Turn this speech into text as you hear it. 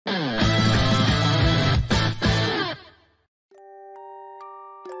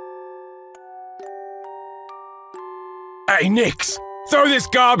Hey, Nix! Throw this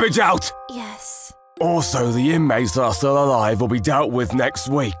garbage out! Yes. Also, the inmates that are still alive will be dealt with next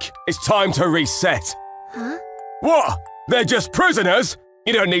week. It's time to reset. Huh? What? They're just prisoners?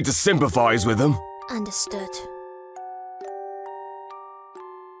 You don't need to sympathize with them. Understood.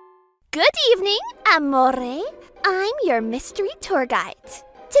 Good evening, Amore. I'm your mystery tour guide.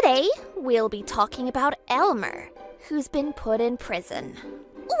 Today, we'll be talking about Elmer, who's been put in prison.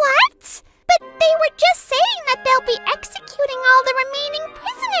 What? But they were just saying that they'll be executing all the remaining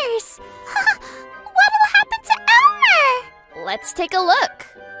prisoners. What'll happen to Elmer? Let's take a look.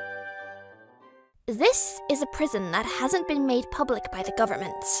 This is a prison that hasn't been made public by the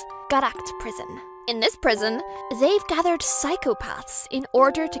government. Garak prison. In this prison, they've gathered psychopaths in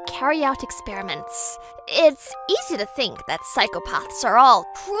order to carry out experiments. It's easy to think that psychopaths are all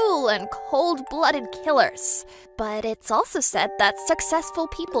cruel and cold-blooded killers. But it's also said that successful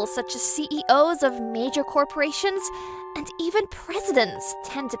people such as CEOs of major corporations and even presidents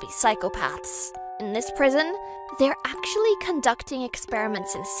tend to be psychopaths. In this prison, they're actually conducting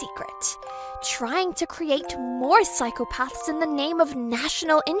experiments in secret, trying to create more psychopaths in the name of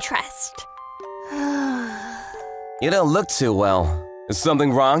national interest. You don't look too well. Is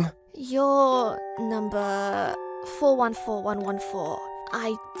something wrong? Your number 414114.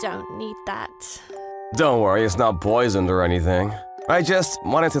 I don't need that. Don't worry, it's not poisoned or anything. I just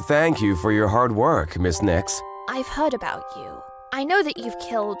wanted to thank you for your hard work, Miss Nix. I've heard about you. I know that you've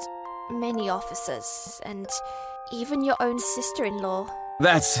killed many officers, and even your own sister-in-law.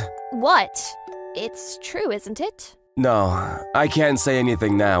 That's... What? It's true, isn't it? No, I can't say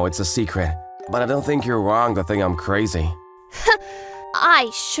anything now, it's a secret. But I don't think you're wrong to think I'm crazy.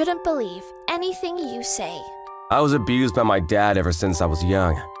 I shouldn't believe anything you say. I was abused by my dad ever since I was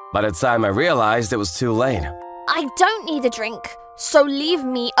young. By the time I realized, it was too late. I don't need a drink, so leave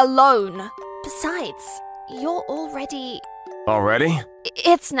me alone. Besides, you're already... Already?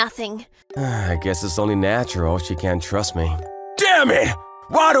 It's nothing. I guess it's only natural she can't trust me. Damn it!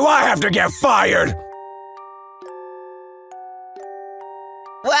 Why do I have to get fired?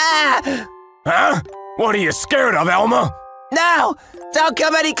 Wah! Huh? What are you scared of, Elmer? No! Don't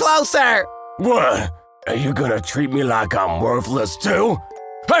come any closer! What? Are you gonna treat me like I'm worthless too?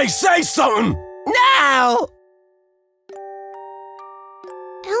 Hey, say something! No!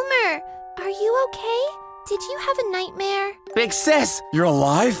 Elmer, are you okay? Did you have a nightmare? Big sis! You're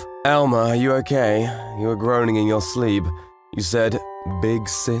alive? Elma, are you okay? You were groaning in your sleep. You said, big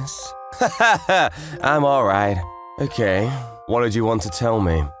sis? I'm alright. Okay, what did you want to tell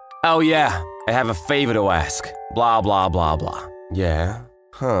me? Oh yeah, I have a favor to ask. Blah, blah, blah, blah. Yeah?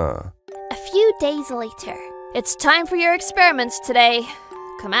 Huh. A few days later. It's time for your experiments today.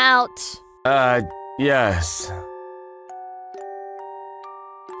 Come out. Yes.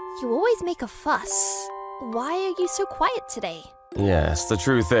 You always make a fuss. Why are you so quiet today? Yes, the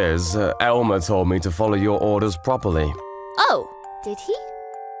truth is, Elmer told me to follow your orders properly. Oh, did he?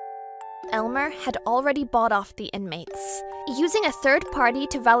 Elmer had already bought off the inmates. Using a third party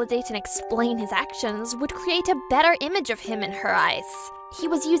to validate and explain his actions would create a better image of him in her eyes. He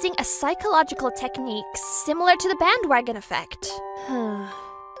was using a psychological technique similar to the bandwagon effect.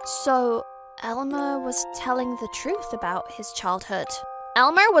 So, Elmer was telling the truth about his childhood.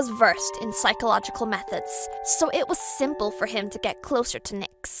 Elmer was versed in psychological methods, so it was simple for him to get closer to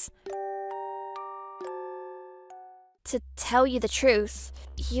Nix. To tell you the truth,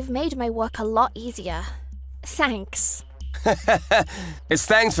 you've made my work a lot easier. Thanks. It's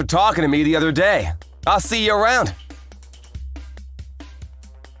thanks for talking to me the other day. I'll see you around.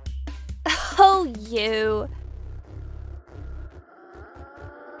 Oh, you.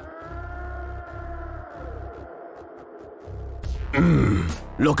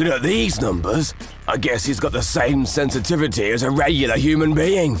 Looking at these numbers, I guess he's got the same sensitivity as a regular human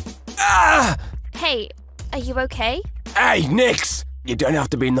being. Ah! Hey, are you okay? Hey, Nix! You don't have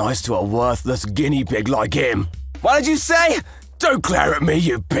to be nice to a worthless guinea pig like him. What did you say? Don't glare at me,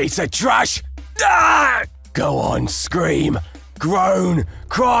 you piece of trash! Ah! Go on, scream, groan,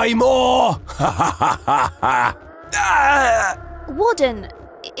 cry more! Ha ha ha ha ha! Ah! Warden,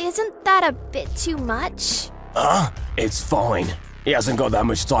 isn't that a bit too much? Huh? It's fine. He hasn't got that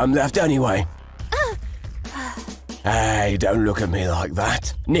much time left anyway. Hey, don't look at me like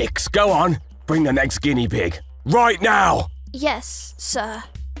that. Nix, go on. Bring the next guinea pig. Right now! Yes, sir.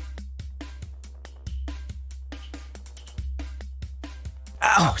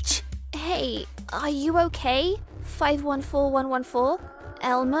 Ouch! Hey, are you okay? 514114?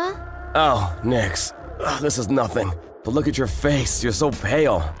 Elmer? Oh, Nix. This is nothing. But look at your face. You're so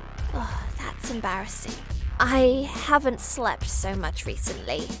pale. Oh, that's embarrassing. I haven't slept so much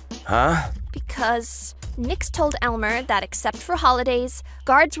recently. Huh? Because Nix told Elmer that except for holidays,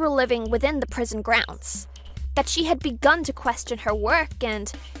 guards were living within the prison grounds. That she had begun to question her work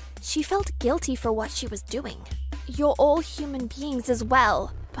and she felt guilty for what she was doing. You're all human beings as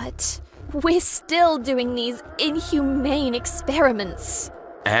well, but we're still doing these inhumane experiments.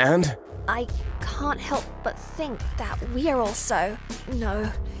 And? I can't help but think that we are also,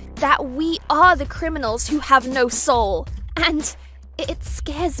 that we are the criminals who have no soul. And it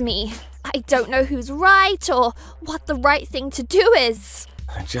scares me. I don't know who's right or what the right thing to do is.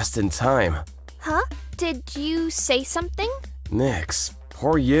 Just in time. Huh? Did you say something? Nix,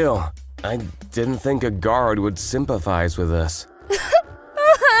 poor you. I didn't think a guard would sympathize with us.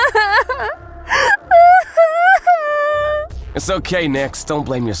 It's okay, Nix. Don't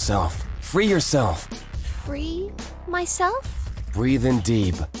blame yourself. Free yourself. Free myself? Breathe in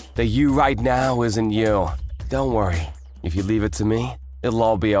deep. The you right now isn't you. Don't worry. If you leave it to me, it'll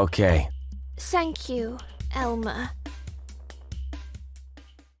all be okay. Thank you, Elmer.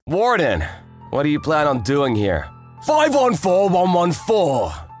 Warden, what do you plan on doing here?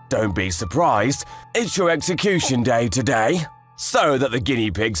 514114. Don't be surprised. It's your execution day today. So that the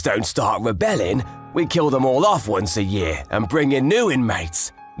guinea pigs don't start rebelling, we kill them all off once a year and bring in new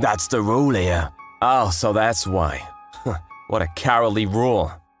inmates. That's the rule here. Oh, so that's why. What a cowardly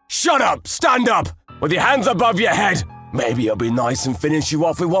rule. Shut up! Stand up! With your hands above your head! Maybe I'll be nice and finish you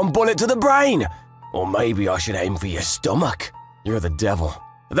off with one bullet to the brain. Or maybe I should aim for your stomach. You're the devil.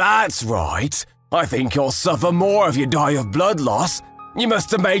 That's right. I think you'll suffer more if you die of blood loss. You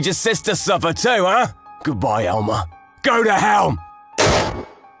must have made your sister suffer too, huh? Goodbye, Elmer. Go to hell!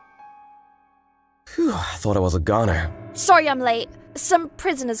 Phew, I thought I was a goner. Sorry I'm late. Some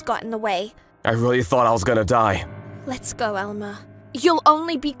prisoners got in the way. I really thought I was gonna die. Let's go, Elmer. You'll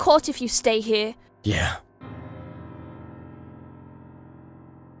only be caught if you stay here. Yeah.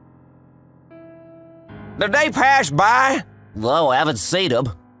 Did they pass by? No, I haven't seen them.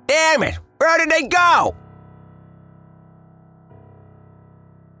 Damn it! Where did they go?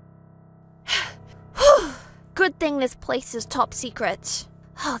 Good thing this place is top secret.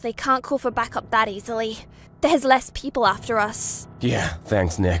 Oh, they can't call for backup that easily. There's less people after us. Yeah,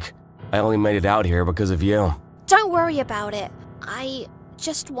 thanks, Nick. I only made it out here because of you. Don't worry about it. I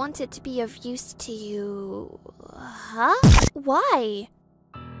just wanted to be of use to you. Huh? Why?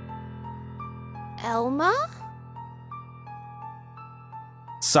 Elmer?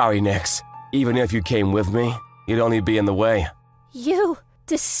 Sorry, Nix. Even if you came with me, you'd only be in the way. You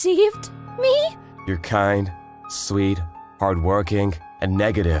deceived me? You're kind, sweet, hardworking, and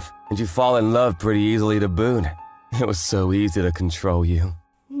negative, and you fall in love pretty easily to boot. It was so easy to control you.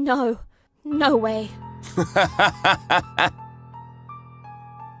 No way.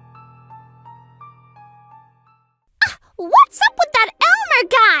 What's up with that Elmer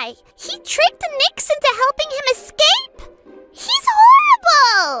guy? He tricked Nix into helping him escape? He's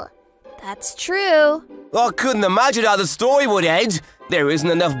horrible! That's true. I couldn't imagine how the story would end. There isn't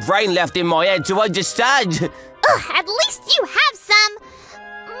enough brain left in my head to understand. Ugh, at least you have some.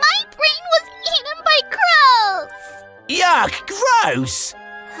 My brain was eaten by crows. Yuck, gross.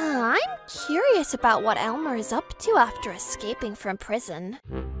 I'm curious about what Elmer is up to after escaping from prison.